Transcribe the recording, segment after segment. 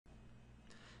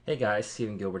Hey guys,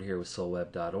 Stephen Gilbert here with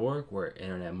SoulWeb.org, where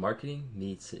internet marketing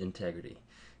meets integrity.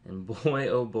 And boy,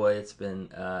 oh boy, it's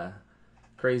been a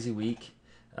crazy week.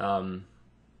 Um,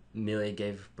 Amelia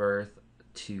gave birth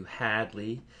to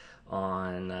Hadley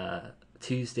on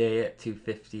Tuesday at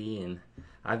 2:50, and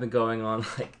I've been going on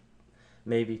like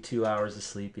maybe 2 hours of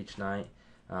sleep each night.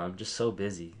 Just so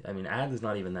busy. I mean, Hadley's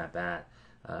not even that bad.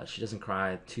 She doesn't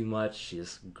cry too much.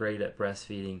 She's great at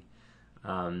breastfeeding.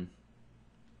 Um,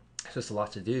 it's just a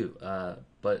lot to do.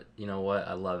 But you know what?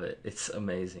 I love it. It's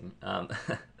amazing. I've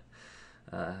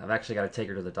actually got to take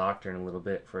her to the doctor in a little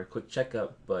bit for a quick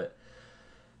checkup. But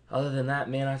other than that,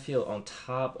 man, I feel on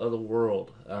top of the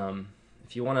world.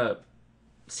 If you want to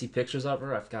see pictures of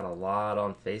her, I've got a lot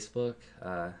on Facebook.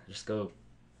 Just go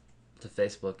to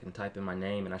Facebook and type in my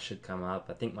name and I should come up.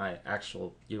 I think my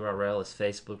actual URL is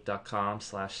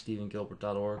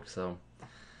facebook.com/stephengilbert.org. So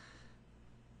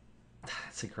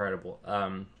it's incredible.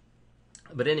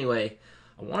 But anyway,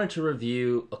 I wanted to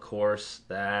review a course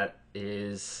that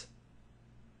is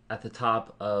at the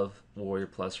top of Warrior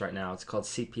Plus right now. It's called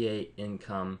CPA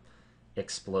Income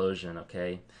Explosion,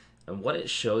 okay? And what it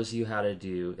shows you how to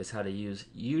do is how to use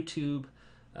YouTube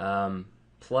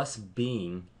plus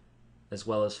Bing, as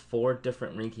well as 4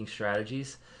 different ranking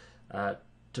strategies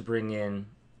to bring in.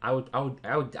 I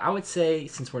would say,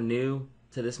 since we're new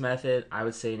to this method, I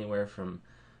would say anywhere from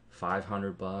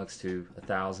 $500 to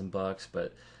 $1,000,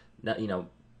 but not,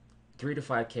 3 to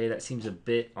 5K. That seems a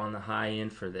bit on the high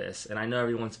end for this, and I know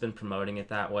everyone's been promoting it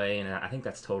that way, and I think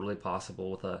that's totally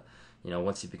possible with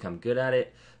once you become good at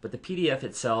it. But the PDF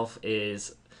itself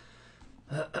is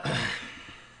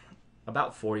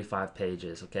about 45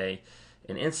 pages, okay?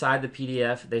 And inside the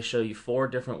PDF, they show you 4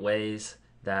 different ways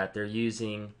that they're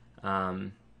using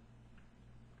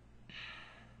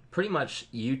pretty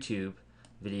much YouTube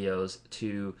videos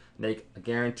to make a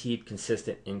guaranteed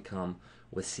consistent income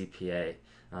with CPA.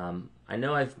 I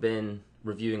know I've been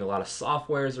reviewing a lot of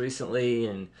softwares recently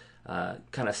and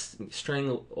kind of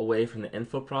straying away from the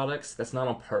info products. That's not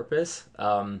on purpose,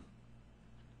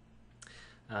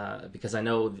 because I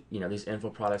know these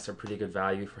info products are pretty good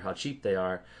value for how cheap they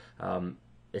are.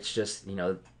 It's just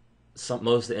most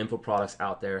of the info products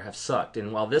out there have sucked,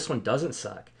 and while this one doesn't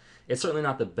suck, it's certainly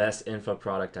not the best info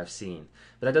product I've seen,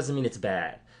 but that doesn't mean it's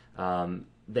bad.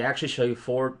 They actually show you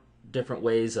 4 different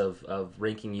ways of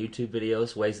ranking YouTube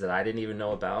videos, ways that I didn't even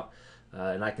know about,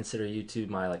 and I consider YouTube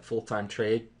my full-time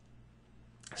trade.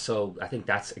 So I think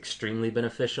that's extremely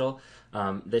beneficial.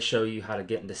 They show you how to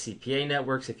get into CPA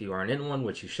networks if you aren't in one,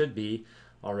 which you should be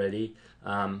already.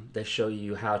 They show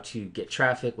you how to get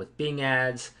traffic with Bing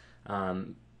ads,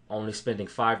 only spending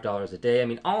 $5 a day. I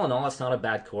mean, all in all, it's not a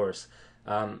bad course.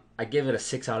 I give it a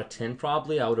 6 out of 10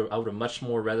 probably. I would have much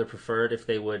more rather preferred if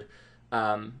they would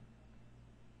have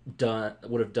done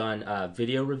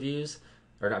video reviews,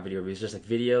 or not video reviews, just like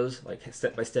videos, like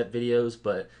step-by-step videos.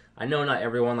 But I know not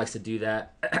everyone likes to do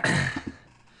that,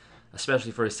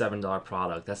 especially for a $7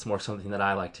 product. That's more something that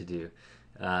I like to do.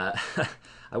 I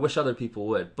wish other people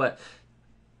would, but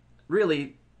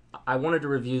really, I wanted to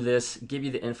review this, give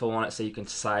you the info on it so you can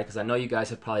decide, because I know you guys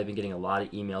have probably been getting a lot of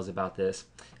emails about this.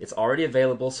 It's already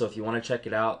available, so if you want to check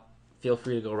it out, feel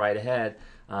free to go right ahead.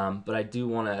 But I do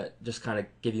want to just kind of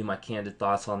give you my candid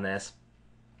thoughts on this.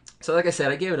 So like I said,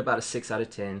 I gave it about a 6 out of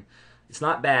 10. It's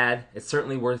not bad. It's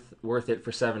certainly worth it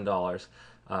for $7.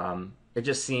 It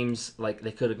just seems like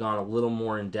they could have gone a little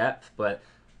more in depth, but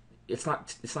it's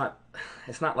not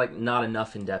like not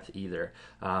enough in depth either.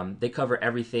 They cover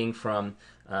everything from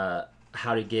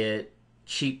how to get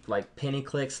cheap penny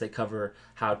clicks. They cover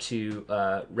how to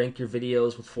rank your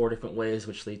videos with 4 different ways,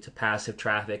 which lead to passive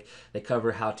traffic. They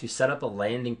cover how to set up a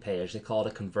landing page. They call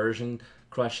it a conversion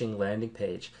crushing landing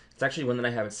page. It's actually one that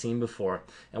I haven't seen before.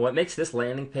 And what makes this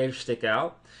landing page stick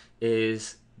out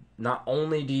is not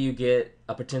only do you get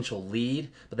a potential lead,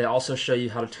 but they also show you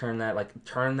how to turn that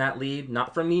lead,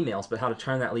 not from emails, but how to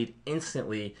turn that lead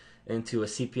instantly into a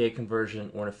CPA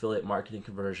conversion or an affiliate marketing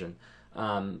conversion.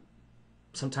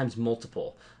 Sometimes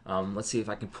multiple. Let's see if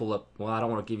I can pull up. Well, I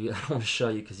don't want to show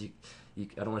you because I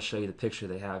don't want to show you the picture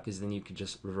they have, because then you could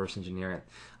just reverse engineer it.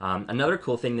 Another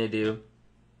cool thing they do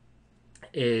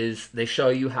is they show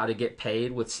you how to get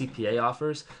paid with CPA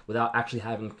offers without actually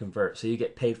having to convert. So you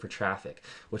get paid for traffic,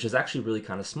 which is actually really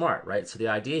kind of smart, right? So the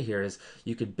idea here is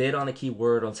you could bid on a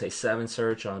keyword on, say, 7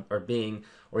 search or Bing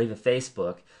or even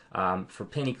Facebook for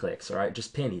penny clicks, all right,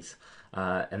 just pennies.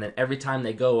 And then every time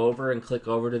they go over and click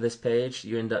over to this page,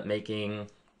 you end up making,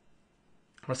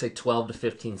 I want to say 12 to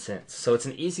 15 cents. So it's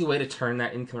an easy way to turn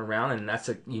that income around, and that's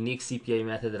a unique CPA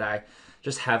method that I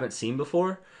just haven't seen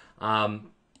before.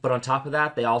 But on top of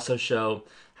that, they also show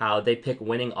how they pick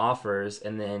winning offers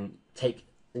and then take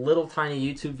little tiny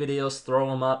YouTube videos, throw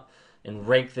them up, and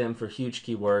rank them for huge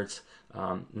keywords.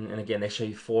 And again, they show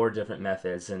you 4 different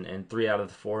methods, and 3 out of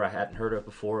the 4 I hadn't heard of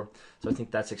before. So I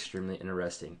think that's extremely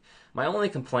interesting. My only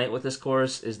complaint with this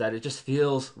course is that it just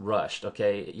feels rushed.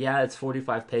 Okay, yeah, it's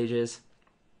 45 pages.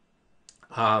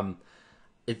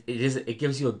 It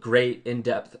gives you a great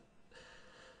in-depth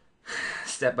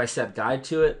step-by-step guide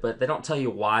to it, but they don't tell you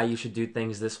why you should do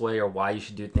things this way or why you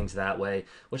should do things that way,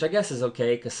 which I guess is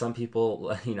okay because some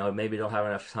people, maybe don't have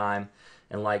enough time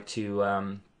and like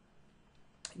to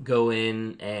go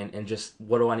in and just,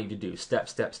 what do I need to do? Step,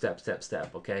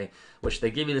 okay? Which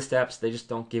they give you the steps, they just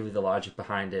don't give you the logic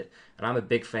behind it. And I'm a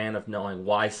big fan of knowing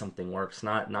why something works,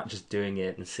 not just doing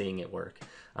it and seeing it work.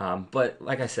 But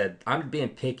like I said, I'm being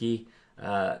picky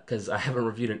because I haven't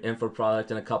reviewed an info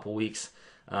product in a couple weeks.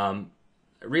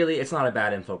 Really, it's not a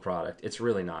bad info product. It's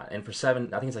really not. And for I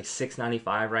think it's like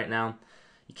 $6.95 right now.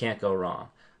 You can't go wrong.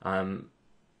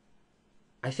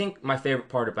 I think my favorite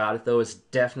part about it, though, is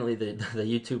definitely the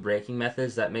YouTube ranking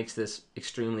methods. That makes this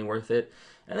extremely worth it.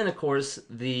 And then, of course,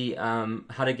 the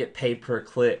how to get paid per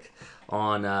click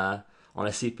on a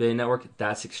CPA network.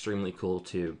 That's extremely cool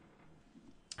too.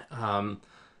 I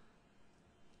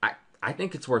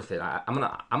think it's worth it. I'm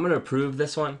gonna approve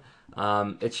this one.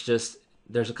 It's just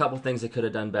there's a couple things they could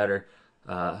have done better,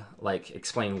 like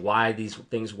explain why these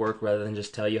things work rather than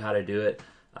just tell you how to do it.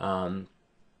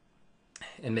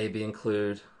 And maybe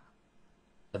include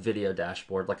a video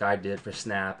dashboard like I did for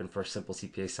Snap and for Simple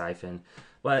CPA Siphon.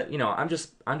 But I'm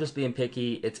just being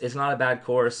picky. It's not a bad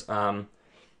course. I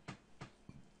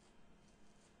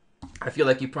feel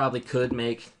like you probably could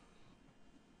make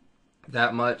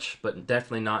that much, but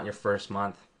definitely not in your first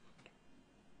month.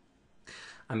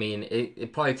 I mean,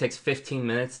 it probably takes 15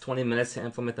 minutes, 20 minutes to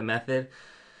implement the method.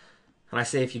 And I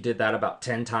say if you did that about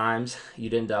 10 times,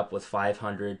 you'd end up with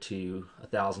 $500 to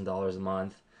 $1,000 a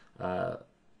month,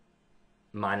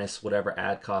 minus whatever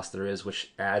ad cost there is,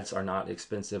 which ads are not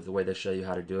expensive the way they show you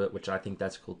how to do it, which I think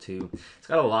that's cool too. It's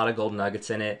got a lot of gold nuggets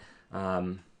in it,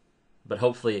 but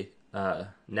hopefully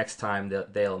next time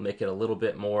they'll make it a little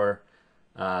bit more,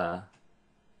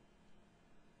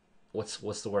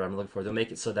 what's the word I'm looking for? They'll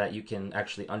make it so that you can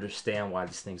actually understand why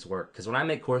these things work. Because when I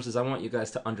make courses, I want you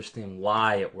guys to understand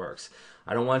why it works.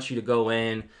 I don't want you to go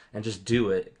in and just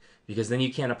do it, because then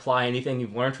you can't apply anything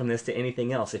you've learned from this to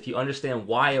anything else. If you understand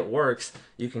why it works,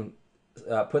 you can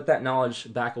put that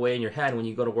knowledge back away in your head when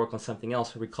you go to work on something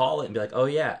else, recall it and be like, oh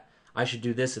yeah, I should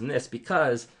do this and this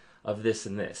because of this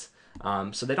and this.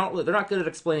 So they're not good at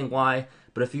explaining why,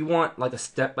 but if you want like a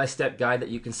step-by-step guide that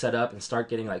you can set up and start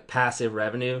getting like passive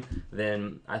revenue,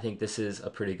 then I think this is a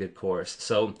pretty good course.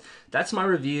 So that's my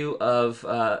review of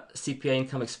CPA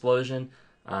Income Explosion.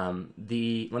 Let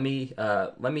me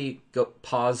go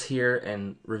pause here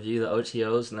and review the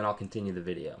OTOs, and then I'll continue the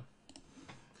video.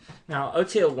 Now,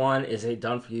 OTO 1 is a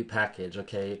done-for-you package,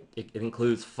 okay? It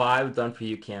includes 5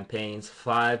 done-for-you campaigns,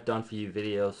 5 done-for-you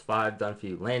videos, 5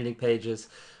 done-for-you landing pages,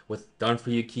 with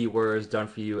done-for-you keywords,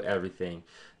 done-for-you everything.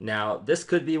 Now, this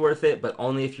could be worth it, but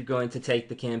only if you're going to take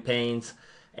the campaigns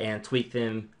and tweak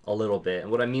them a little bit.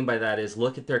 And what I mean by that is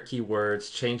look at their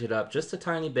keywords, change it up just a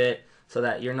tiny bit so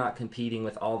that you're not competing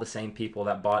with all the same people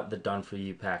that bought the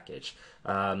done-for-you package.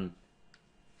 I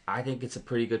think it's a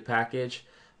pretty good package.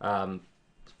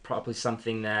 Probably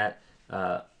something that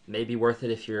may be worth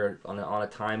it if you're on a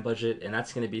time budget, and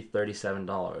that's going to be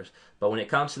 $37. But when it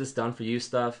comes to this done-for-you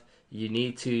stuff, you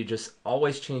need to just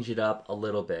always change it up a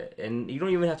little bit. And you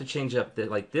don't even have to change up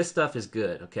like this stuff is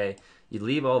good, okay? You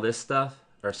leave all this stuff,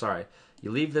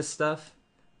 you leave this stuff.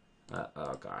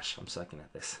 Oh gosh, I'm sucking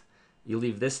at this. You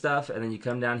leave this stuff, and then you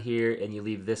come down here and you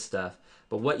leave this stuff.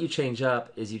 But what you change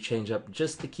up is you change up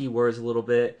just the keywords a little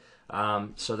bit,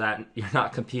 so that you're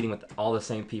not competing with all the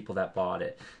same people that bought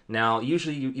it. Now,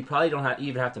 usually you probably don't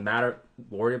even have to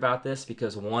worry about this,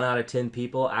 because 1 out of 10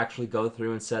 people actually go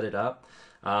through and set it up.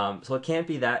 So it can't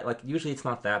be that, like, usually it's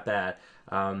not that bad,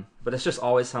 but it's just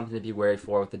always something to be wary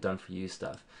for with the done-for-you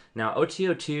stuff. Now,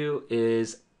 OTO2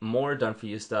 is more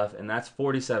done-for-you stuff, and that's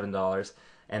 $47,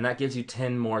 and that gives you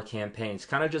 10 more campaigns,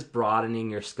 kind of just broadening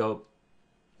your scope,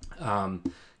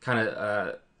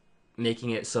 making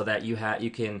it so that you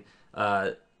can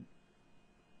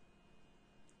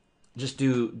just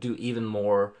do even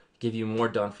more, give you more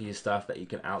done-for-you stuff that you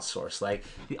can outsource. Like,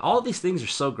 all of these things are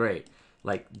so great.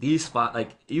 Like you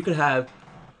could have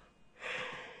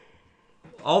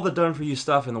all the done-for-you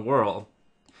stuff in the world,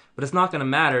 but it's not going to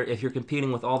matter if you're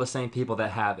competing with all the same people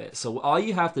that have it. So all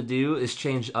you have to do is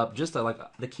change up just like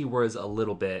the keywords a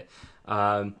little bit,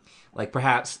 like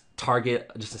perhaps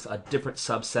target just a different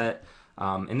subset,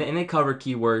 and they cover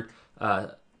keyword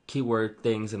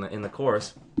things in the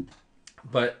course,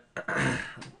 but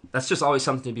that's just always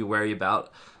something to be wary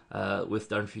about with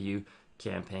done for you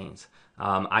campaigns.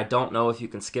 I don't know if you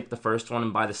can skip the first one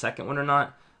and buy the second one or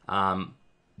not,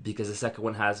 because the second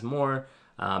one has more.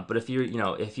 But if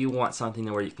you want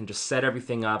something where you can just set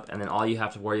everything up and then all you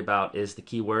have to worry about is the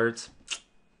keywords,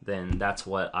 then that's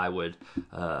what I would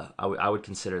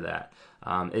consider that.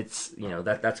 It's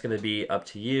that's going to be up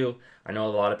to you. I know a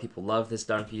lot of people love this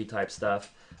done for you type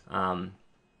stuff.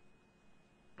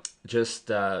 Just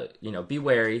be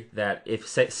wary that if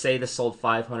say this sold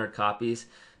 500 copies,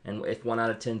 and if 1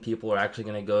 out of 10 people are actually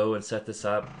going to go and set this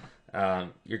up,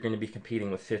 you're going to be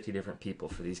competing with 50 different people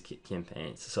for these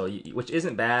campaigns. So, which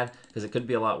isn't bad because it could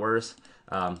be a lot worse.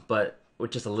 But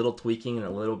with just a little tweaking and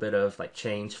a little bit of like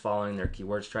change following their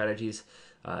keyword strategies,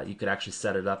 you could actually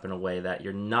set it up in a way that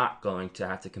you're not going to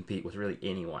have to compete with really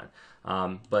anyone.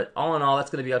 But all in all,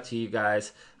 that's going to be up to you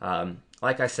guys.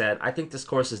 Like I said, I think this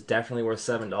course is definitely worth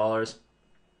 $7.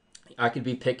 I could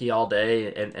be picky all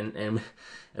day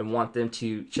and want them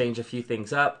to change a few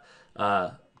things up.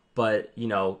 But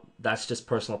that's just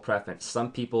personal preference.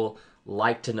 Some people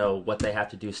like to know what they have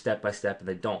to do step by step, and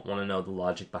they don't want to know the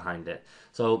logic behind it.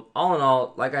 So all in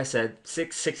all, like I said,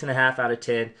 6.5 out of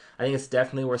 10. I think it's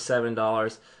definitely worth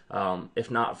 $7.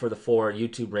 If not for the 4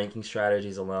 YouTube ranking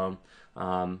strategies alone.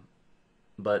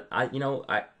 But I'm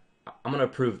gonna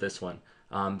approve this one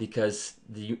because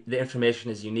the information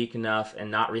is unique enough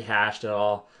and not rehashed at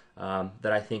all,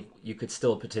 that I think you could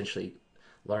still potentially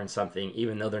learn something,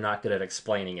 even though they're not good at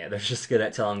explaining it. They're just good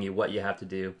at telling you what you have to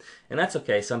do, and that's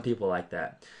okay. Some people like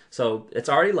that. So it's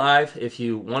already live. If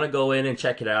you want to go in and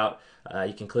check it out,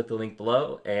 you can click the link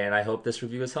below, and I hope this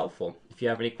review is helpful. If you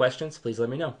have any questions, please let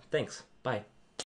me know. Thanks. Bye.